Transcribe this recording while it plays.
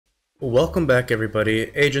Welcome back everybody,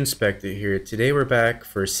 Agent Spektor here. Today we're back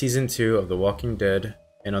for Season 2 of The Walking Dead,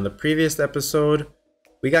 and on the previous episode,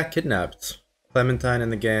 we got kidnapped. Clementine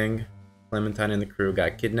and the gang, Clementine and the crew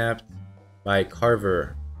got kidnapped by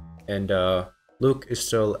Carver, and Luke is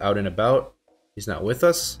still out and about. He's not with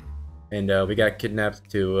us, and we got kidnapped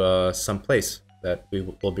to some place that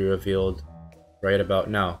will be revealed right about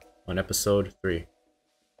now on episode 3.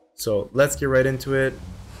 So let's get right into it.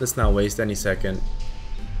 Let's not waste any second.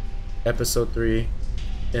 Episode 3,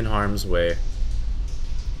 In Harm's Way.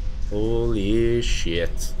 Holy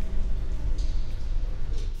shit.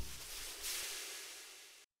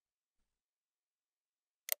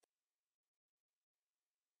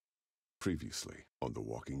 Previously on The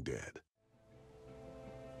Walking Dead.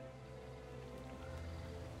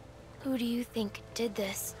 Who do you think did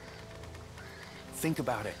this? Think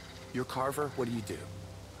about it. You're Carver, what do you do?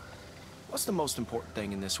 What's the most important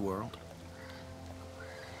thing in this world?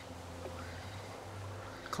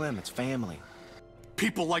 Clem, it's family.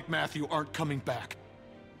 People like Matthew aren't coming back.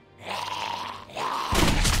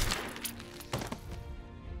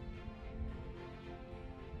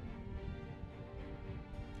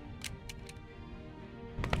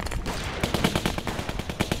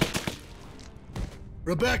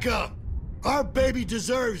 Rebecca, our baby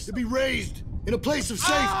deserves to be raised in a place of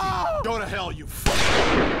safety. Go to hell, you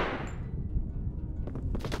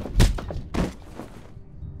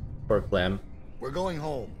Poor Clem. We're going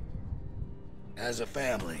home. As a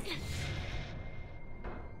family.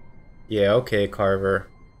 Yeah, okay, Carver.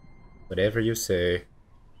 Whatever you say.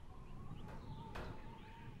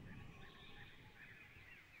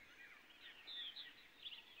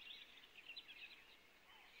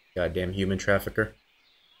 Goddamn human trafficker.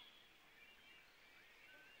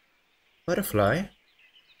 Butterfly?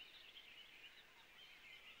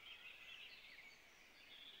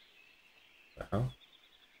 The hell?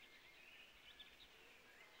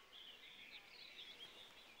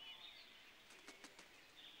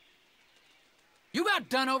 You about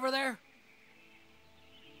done over there?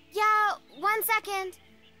 Yeah, 1 second.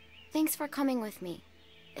 Thanks for coming with me.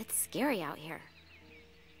 It's scary out here.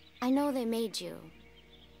 I know they made you.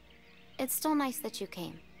 It's still nice that you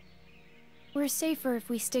came. We're safer if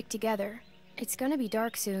we stick together. It's gonna be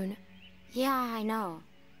dark soon. Yeah, I know.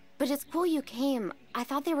 But it's cool you came. I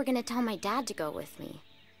thought they were gonna tell my dad to go with me.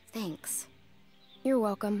 Thanks. You're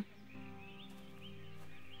welcome.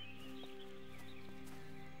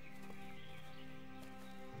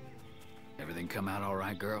 Everything come out all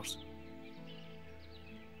right, girls?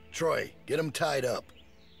 Troy, get him tied up.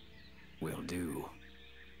 Will do.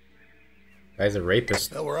 Guy's a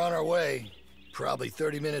rapist. Well, we're on our way. Probably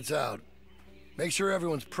 30 minutes out. Make sure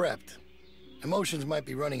everyone's prepped. Emotions might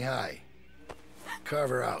be running high.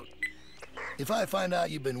 Carver out. If I find out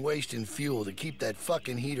you've been wasting fuel to keep that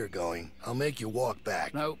fucking heater going, I'll make you walk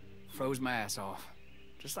back. Nope. Froze my ass off.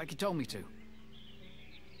 Just like you told me to.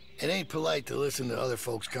 It ain't polite to listen to other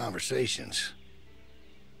folks' conversations.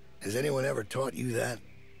 Has anyone ever taught you that?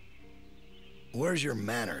 Where's your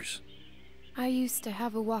manners? I used to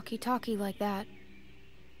have a walkie-talkie like that.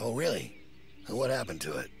 Oh, really? And what happened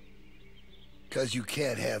to it? 'Cause you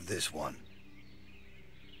can't have this one.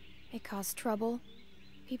 It caused trouble.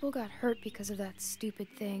 People got hurt because of that stupid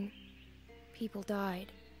thing. People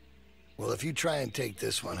died. Well, if you try and take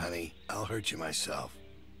this one, honey, I'll hurt you myself.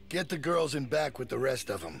 Get the girls in back with the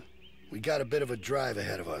rest of them. We got a bit of a drive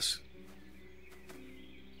ahead of us.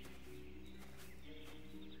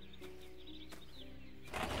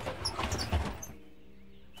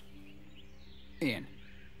 In.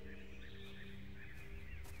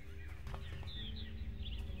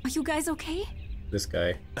 Are you guys okay? This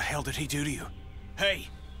guy. The hell did he do to you? Hey,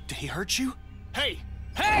 did he hurt you? Hey!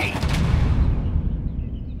 Hey!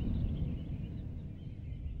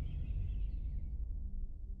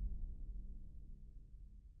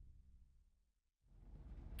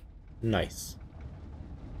 Nice.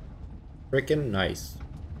 Frickin' nice.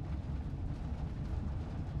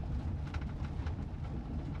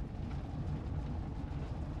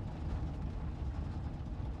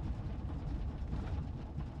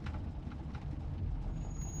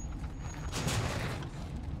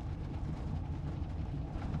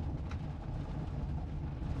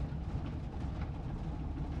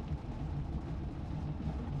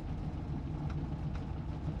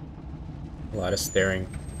 A lot of staring.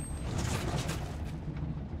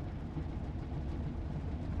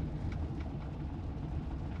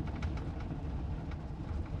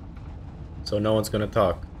 So no one's gonna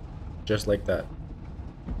talk. Just like that.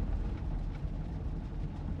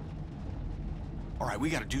 All right, we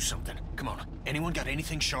gotta do something. Come on. Anyone got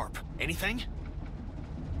anything sharp? Anything?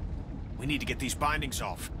 We need to get these bindings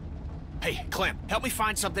off. Hey, Clem, help me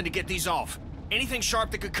find something to get these off. Anything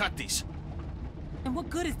sharp that could cut these. And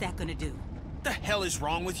what good is that gonna do? The hell is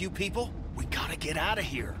wrong with you people? We gotta get out of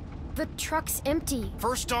here. The truck's empty.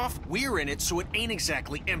 First off, we're in it, so it ain't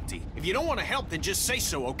exactly empty. If you don't want to help, then just say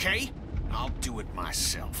so, okay? I'll do it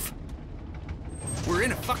myself. We're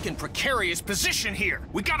in a fucking precarious position here.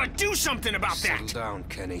 We gotta do something about that. Settle down,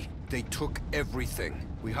 Kenny. They took everything.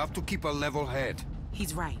 We have to keep a level head.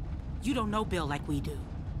 He's right. You don't know Bill like we do.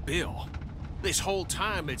 Bill? This whole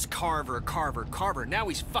time it's Carver, Carver, Carver. Now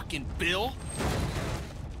he's fucking Bill?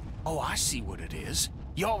 Oh, I see what it is.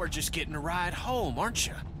 Y'all are just getting a ride home, aren't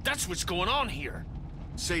you? That's what's going on here.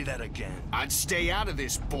 Say that again. I'd stay out of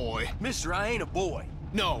this, boy. Mister, I ain't a boy.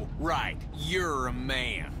 No, right. You're a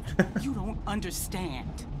man. You don't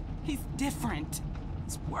understand. He's different.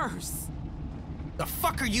 It's worse. The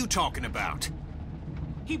fuck are you talking about?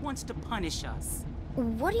 He wants to punish us.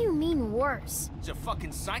 What do you mean worse? He's a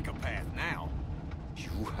fucking psychopath now.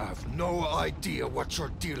 You have no idea what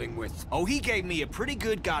you're dealing with. Oh, he gave me a pretty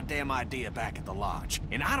good goddamn idea back at the lodge.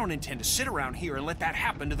 And I don't intend to sit around here and let that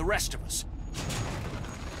happen to the rest of us.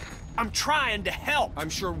 I'm trying to help. I'm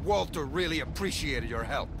sure Walter really appreciated your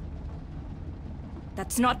help.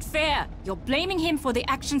 That's not fair. You're blaming him for the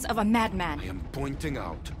actions of a madman. I am pointing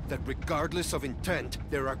out that regardless of intent,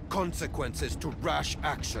 there are consequences to rash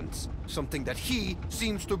actions. Something that he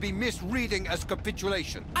seems to be misreading as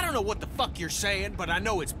capitulation. I don't know what the fuck you're saying, but I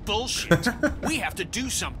know it's bullshit. We have to do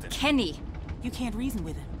something. Kenny. You can't reason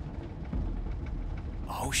with him.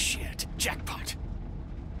 Oh shit. Jackpot.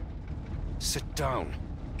 Sit down.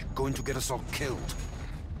 You're going to get us all killed.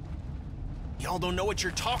 Y'all don't know what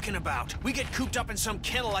you're talking about. We get cooped up in some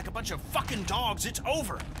kennel like a bunch of fucking dogs, it's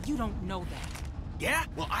over. You don't know that. Yeah?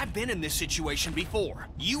 Well, I've been in this situation before.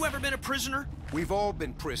 You ever been a prisoner? We've all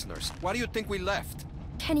been prisoners. Why do you think we left?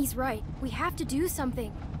 Kenny's right. We have to do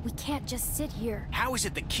something. We can't just sit here. How is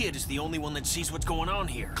it the kid is the only one that sees what's going on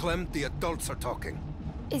here? Clem, the adults are talking.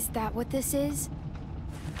 Is that what this is?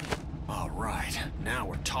 All right, now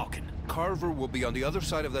we're talking. Carver will be on the other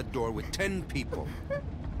side of that door with 10 people.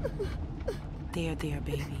 There,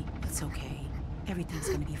 baby. It's okay. Everything's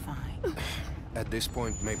gonna be fine. At this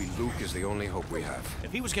point, maybe Luke is the only hope we have.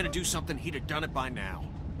 If he was gonna do something, he'd have done it by now.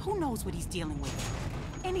 Who knows what he's dealing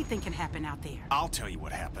with? Anything can happen out there. I'll tell you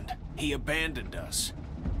what happened. He abandoned us.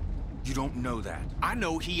 You don't know that. I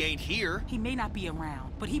know he ain't here. He may not be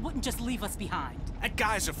around, but he wouldn't just leave us behind. That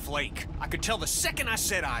guy's a flake. I could tell the second I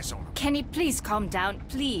set eyes on him. Kenny, please calm down,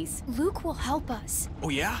 please. Luke will help us. Oh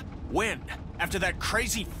yeah? When? After that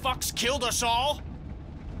crazy fuck's killed us all?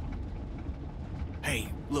 Hey,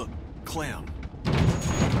 look, Clem.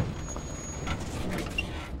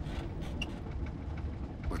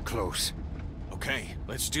 We're close. Okay,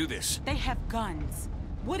 let's do this. They have guns.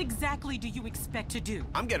 What exactly do you expect to do?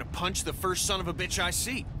 I'm gonna punch the first son of a bitch I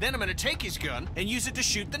see. Then I'm gonna take his gun and use it to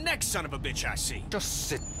shoot the next son of a bitch I see. Just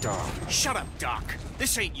sit down. Shut up, Doc.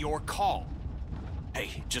 This ain't your call.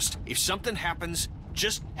 Hey, just, if something happens,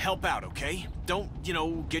 just help out, okay? Don't, you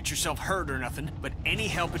know, get yourself hurt or nothing, but any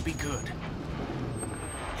help would be good.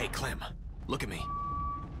 Hey, Clem, look at me.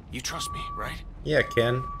 You trust me, right? Yeah,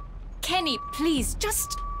 Ken. Kenny, please,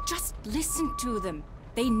 just listen to them.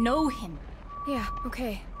 They know him. Yeah,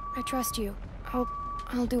 okay. I trust you.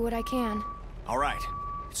 I'll do what I can. All right.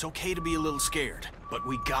 It's okay to be a little scared, but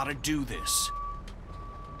we gotta do this.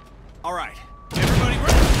 All right. Everybody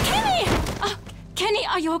ready? Kenny! Kenny,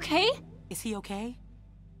 are you okay? Is he okay?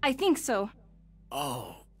 I think so.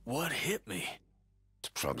 Oh, what hit me? It's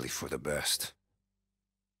probably for the best.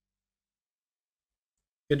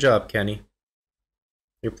 Good job, Kenny.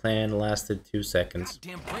 Your plan lasted 2 seconds.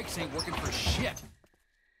 Goddamn brakes ain't working for shit.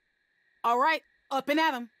 All right, up and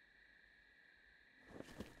at him.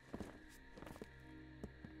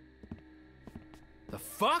 The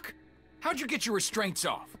fuck? How'd you get your restraints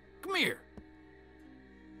off? Come here.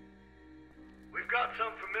 We've got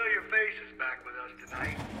some familiar faces back with us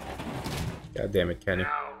tonight. God damn it, Kenny.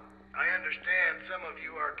 Now, I understand some of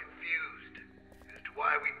you are confused as to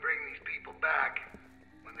why we bring these people back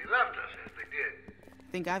when they left us as they did.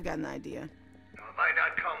 Think I've got an idea. Now, it might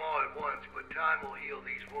not come all at once, but time will heal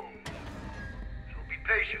these wounds. So be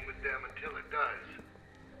patient with them until it does.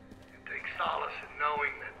 And take solace in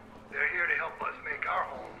knowing that they're here to help us make our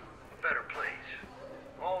home a better place.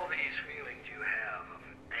 All these feelings you have of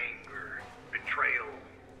anger, betrayal,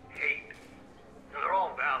 hate, they're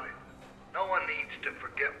all valid. No one needs to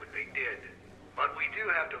forget what they did. But we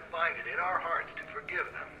do have to find it in our hearts to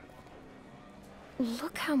forgive them.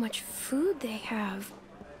 Look how much food they have.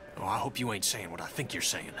 Oh, I hope you ain't saying what I think you're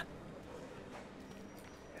saying.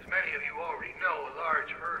 As many of you already know, a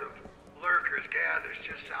large herd of lurkers workers gathers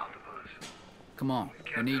just south of us. Come on,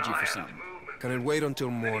 I need you for something. Can it wait until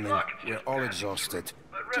morning? We're all exhausted.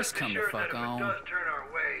 Just come the fuck on. If it does turn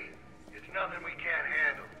our way, it's nothing we can't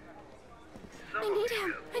handle. I need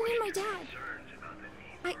him. I need my dad.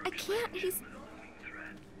 I can't.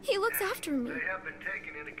 He looks after me. They have been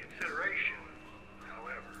taken into consideration.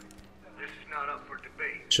 However, this is not up for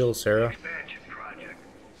debate. Chill, Sarah. Expansion project.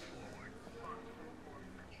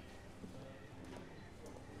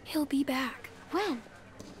 He'll be back. When?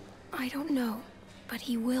 I don't know, but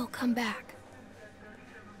he will come back.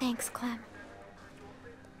 Thanks, Clem.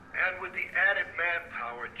 And with the added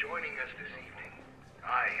manpower joining us this evening,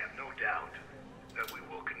 I have no doubt that we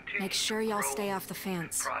will continue. Make sure y'all stay off the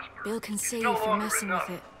fence. Bill can see It's you no for longer messing enough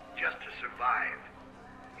with it. just to survive.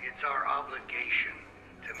 It's our obligation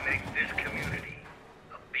to make this community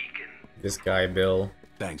a beacon. This guy, Bill.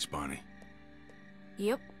 Thanks, Barney.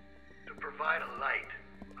 Yep. To provide a light,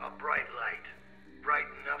 a bright light, bright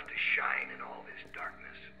enough to shine in all this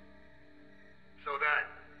darkness. So that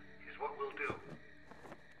is what we'll do.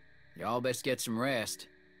 Y'all best get some rest,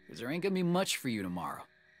 because there ain't gonna be much for you tomorrow.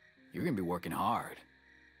 You're gonna be working hard.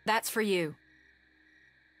 That's for you.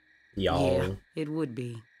 Y'all. Yeah, it would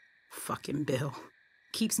be. Fucking Bill.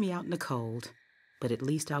 Keeps me out in the cold, but at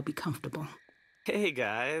least I'll be comfortable. Hey,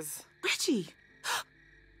 guys. Reggie!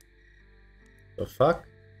 The fuck?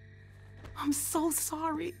 I'm so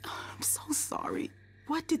sorry. I'm so sorry.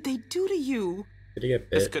 What did they do to you? Did he get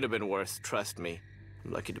This bit? could have been worse, trust me.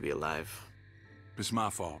 I'm lucky to be alive. It's my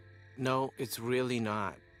fault. No, it's really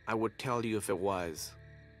not. I would tell you if it was.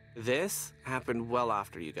 This happened well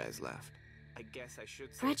after you guys left. I guess I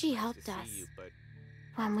should say Reggie it's nice helped to see us you, but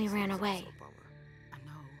when we ran away. I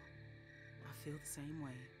know. I feel the same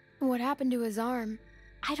way. What happened to his arm?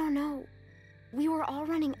 I don't know. We were all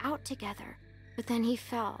running out together, but then he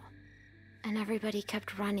fell, and everybody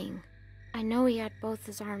kept running. I know he had both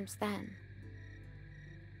his arms then.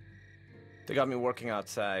 They got me working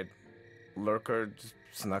outside. Lurker just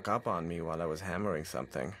snuck up on me while I was hammering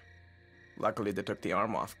something. Luckily, they took the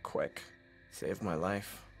arm off quick. Saved my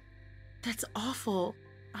life. That's awful.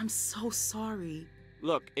 I'm so sorry.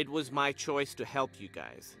 Look, it was my choice to help you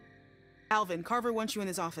guys. Alvin, Carver wants you in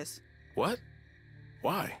his office. What?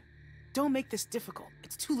 Why? Don't make this difficult.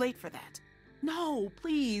 It's too late for that. No,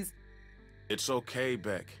 please. It's okay,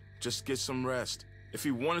 Beck. Just get some rest. If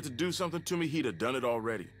he wanted to do something to me, he'd have done it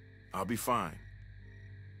already. I'll be fine.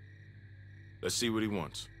 Let's see what he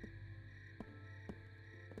wants.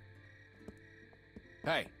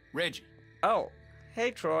 Hey, Reggie. Oh, hey,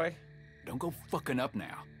 Troy. Don't go fucking up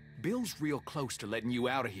now. Bill's real close to letting you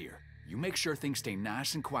out of here. You make sure things stay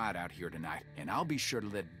nice and quiet out here tonight, and I'll be sure to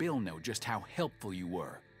let Bill know just how helpful you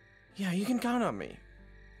were. Yeah, you can count on me.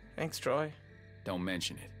 Thanks, Troy. Don't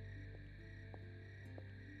mention it.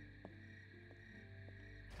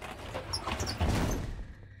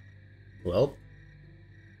 Well,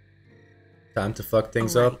 time to fuck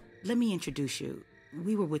things All right, up. Let me introduce you.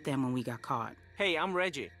 We were with them when we got caught. Hey, I'm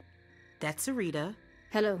Reggie. That's Sarita.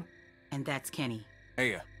 Hello. And that's Kenny.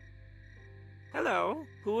 Hey. Hello.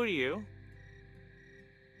 Who are you?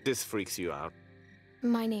 This freaks you out.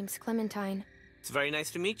 My name's Clementine. It's very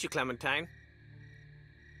nice to meet you, Clementine.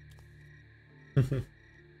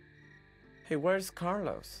 Hey, where's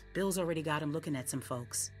Carlos? Bill's already got him looking at some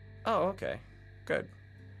folks. Oh, okay. Good.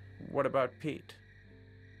 What about Pete?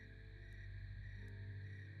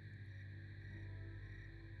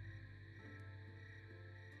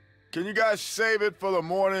 Can you guys save it for the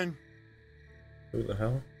morning? Who the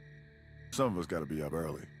hell? Some of us gotta be up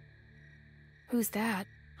early. Who's that?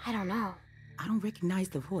 I don't know. I don't recognize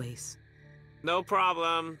the voice. No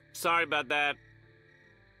problem. Sorry about that.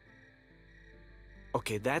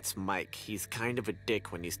 Okay, that's Mike. He's kind of a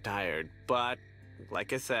dick when he's tired, but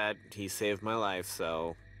like I said, he saved my life,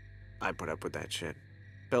 so I put up with that shit.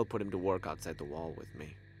 Bill put him to work outside the wall with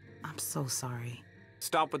me. I'm so sorry.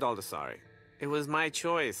 Stop with all the sorry. It was my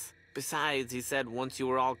choice. Besides, he said once you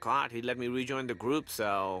were all caught, he'd let me rejoin the group,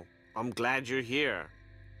 so I'm glad you're here.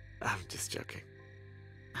 I'm just joking.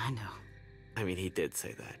 I know. I mean, he did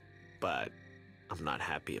say that, but I'm not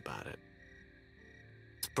happy about it.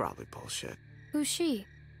 It's probably bullshit. Who's she?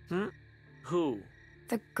 Who?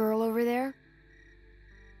 The girl over there?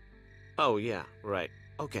 Oh, yeah, right.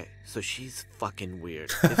 Okay, so she's fucking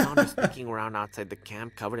weird. They found her sneaking around outside the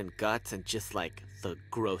camp covered in guts and just like the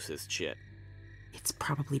grossest shit. It's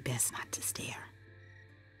probably best not to stare.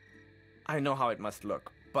 I know how it must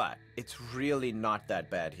look, but it's really not that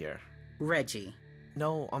bad here. Reggie,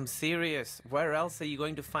 No, I'm serious. Where else are you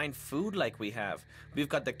going to find food like we have? We've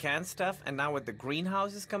got the canned stuff, and now with the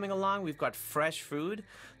greenhouses coming along, we've got fresh food.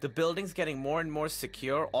 The building's getting more and more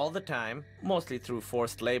secure all the time, mostly through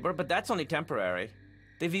forced labor, but that's only temporary.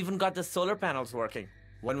 They've even got the solar panels working.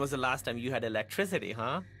 When was the last time you had electricity,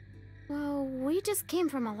 huh? Well, we just came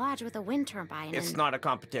from a lodge with a wind turbine. It's not a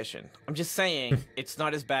competition. I'm just saying, it's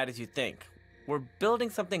not as bad as you think. We're building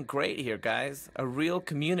something great here, guys. A real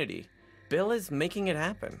community. Bill is making it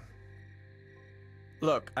happen.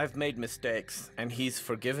 Look, I've made mistakes, and he's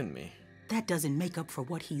forgiven me. That doesn't make up for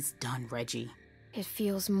what he's done, Reggie. It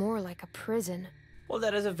feels more like a prison. Well,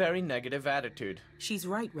 that is a very negative attitude. She's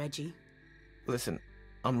right, Reggie. Listen,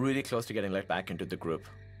 I'm really close to getting let back into the group.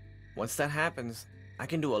 Once that happens, I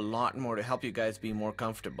can do a lot more to help you guys be more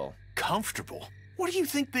comfortable. Comfortable? What do you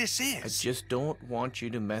think this is? I just don't want you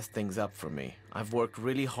to mess things up for me. I've worked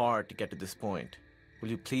really hard to get to this point. Will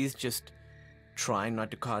you please just try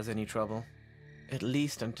not to cause any trouble? At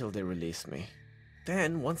least until they release me.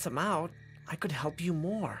 Then, once I'm out, I could help you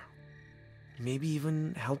more. Maybe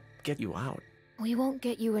even help get you out. We won't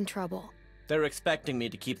get you in trouble. They're expecting me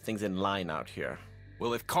to keep things in line out here.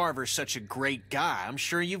 Well, if Carver's such a great guy, I'm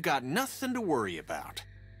sure you've got nothing to worry about.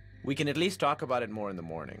 We can at least talk about it more in the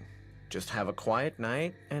morning. Just have a quiet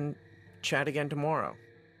night and chat again tomorrow.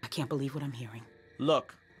 I can't believe what I'm hearing.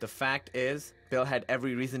 Look, the fact is, Bill had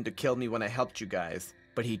every reason to kill me when I helped you guys,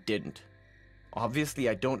 but he didn't. Obviously,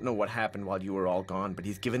 I don't know what happened while you were all gone, but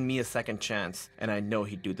he's given me a second chance, and I know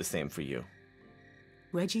he'd do the same for you.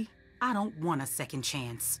 Reggie, I don't want a second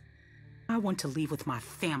chance. I want to leave with my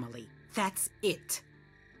family. That's it.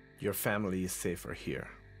 Your family is safer here.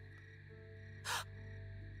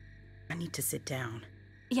 I need to sit down.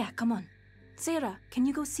 Yeah, come on. Sarah, can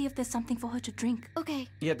you go see if there's something for her to drink? Okay.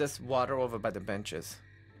 Yeah, there's water over by the benches.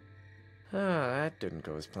 That didn't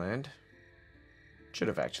go as planned. Should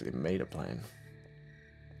have actually made a plan.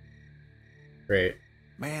 Great.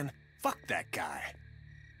 Man, fuck that guy.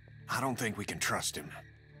 I don't think we can trust him.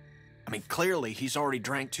 I mean, clearly he's already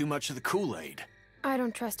drank too much of the Kool-Aid. I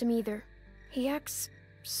don't trust him either. He acts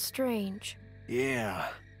strange. Yeah.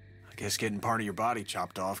 I guess getting part of your body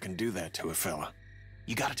chopped off can do that to a fella.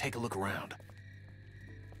 You gotta take a look around.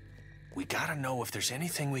 We gotta know if there's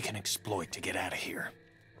anything we can exploit to get out of here.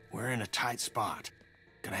 We're in a tight spot.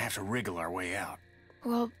 Gonna have to wriggle our way out.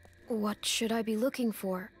 Well, what should I be looking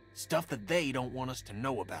for? Stuff that they don't want us to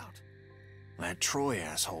know about. That Troy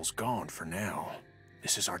asshole's gone for now.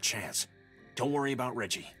 This is our chance. Don't worry about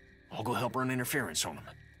Reggie. I'll go help run interference on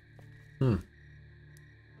him.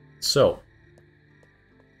 So,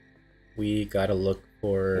 we gotta look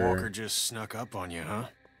for... Walker just snuck up on you, huh?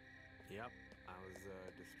 Yep, I was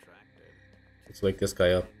distracted. Let's wake this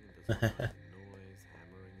guy up.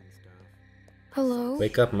 Hello?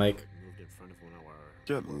 Wake up, Mike.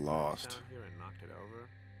 Get lost.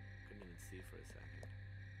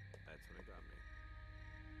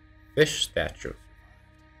 Fish statue.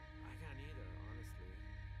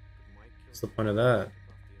 What's the point of that?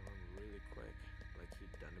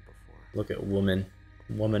 Look at woman.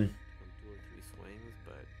 Woman.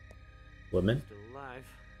 Woman?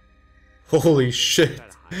 Holy shit!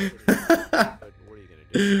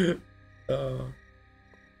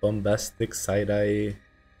 Bombastic side-eye.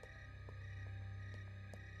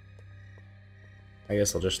 I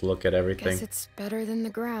guess I'll just look at everything. Guess it's better than the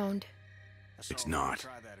ground. It's not.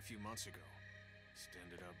 Tried that a few months ago. Just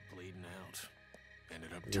ended up bleeding out.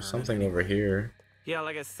 Ended up There's turning something over here. Yeah,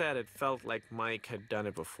 like I said, it felt like Mike had done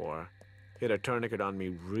it before. He had a tourniquet on me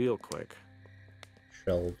real quick.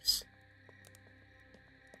 Shelves.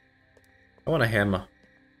 I want a hammer.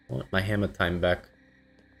 I want my hammer time back.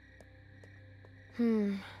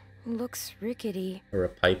 Looks rickety. Or a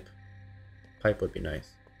pipe. Pipe would be nice.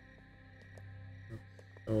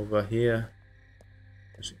 Over here.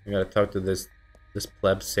 I gotta talk to this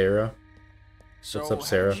pleb Sarah. What's up,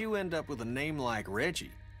 Sarah? How'd you end up with a name like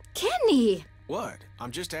Reggie? Kenny! What?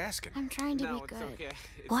 I'm just asking. I'm trying to be good. Okay.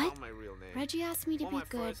 It's What? not my real name. Reggie asked me to On be my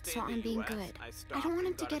good, first day so in the I'm being US, good. I I stopped don't want him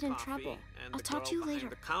and to got a get in coffee, trouble. and I'll the talk to you girl behind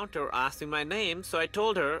later. the counter asked me my name, so I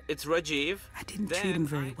told her it's Rajiv. I didn't treat him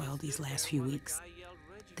very well these last few weeks.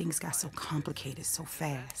 Things got so complicated so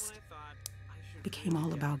fast. It became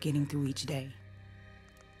all about getting through each day.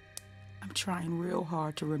 I'm trying real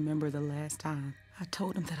hard to remember the last time I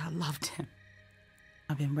told him that I loved him.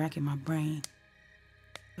 I've been racking my brain,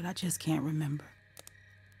 but I just can't remember.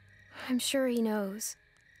 I'm sure he knows.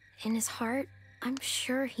 In his heart, I'm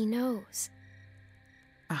sure he knows.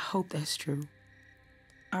 I hope that's true.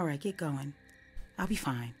 All right, get going. I'll be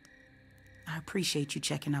fine. I appreciate you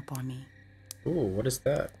checking up on me. Ooh, what is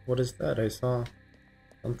that? What is that? I saw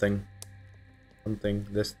something. Something.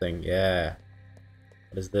 This thing. Yeah.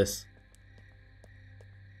 What is this?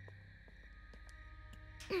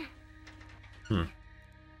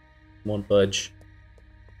 Won't budge.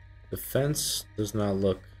 The fence does not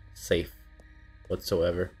look safe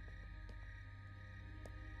whatsoever.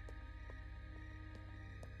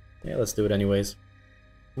 Yeah, let's do it anyways.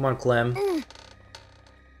 Come on, Clem.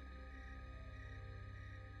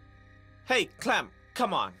 Hey, Clem,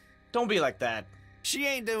 come on. Don't be like that. She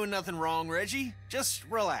ain't doing nothing wrong, Reggie. Just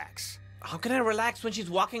relax. How can I relax when she's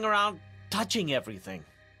walking around touching everything?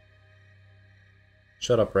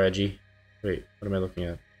 Shut up, Reggie. Wait, what am I looking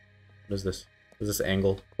at? What is this? What is this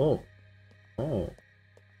angle? Oh. Oh.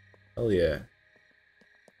 Hell yeah.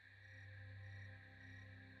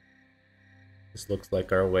 This looks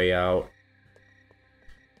like our way out.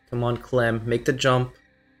 Come on, Clem. Make the jump.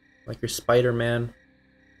 Like you're Spider-Man.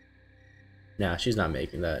 Nah, she's not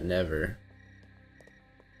making that. Never.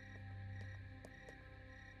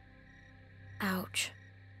 Ouch.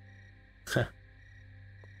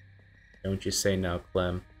 Don't you say now,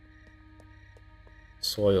 Clem.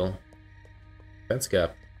 Soil. Fence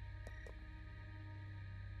gap.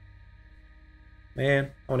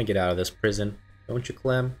 Man, I want to get out of this prison. Don't you,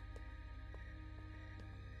 Clem?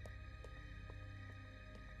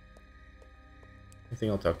 I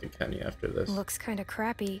think I'll talk to Kenny after this. Looks kinda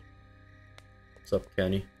crappy. What's up,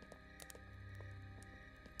 Kenny?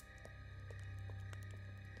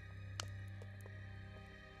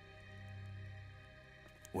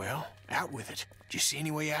 Well, out with it. Do you see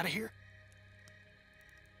any way out of here?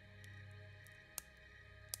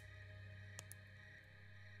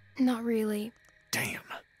 Not really. Damn.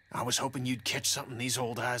 I was hoping you'd catch something these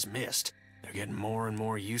old eyes missed. They're getting more and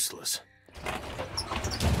more useless.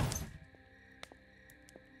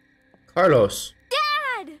 Carlos.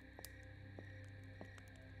 Dad!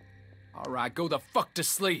 All right, go the fuck to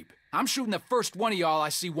sleep. I'm shooting the first one of y'all I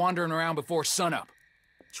see wandering around before sunup.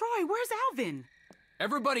 Troy, where's Alvin?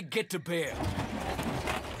 Everybody get to bed.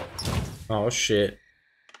 Oh shit.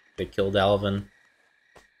 They killed Alvin.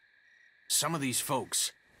 Some of these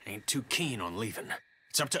folks ain't too keen on leaving.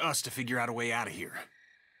 It's up to us to figure out a way out of here.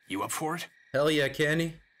 You up for it? Hell yeah,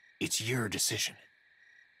 Kenny. It's your decision.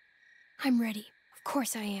 I'm ready. Of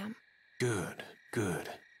course I am. Good, good.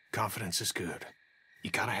 Confidence is good. You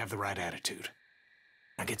gotta have the right attitude.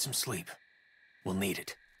 Now get some sleep. We'll need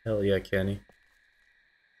it. Hell yeah, Kenny.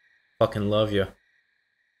 Fucking love you.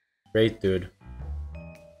 Great, dude.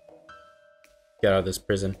 Get out of this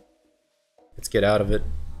prison. Let's get out of it.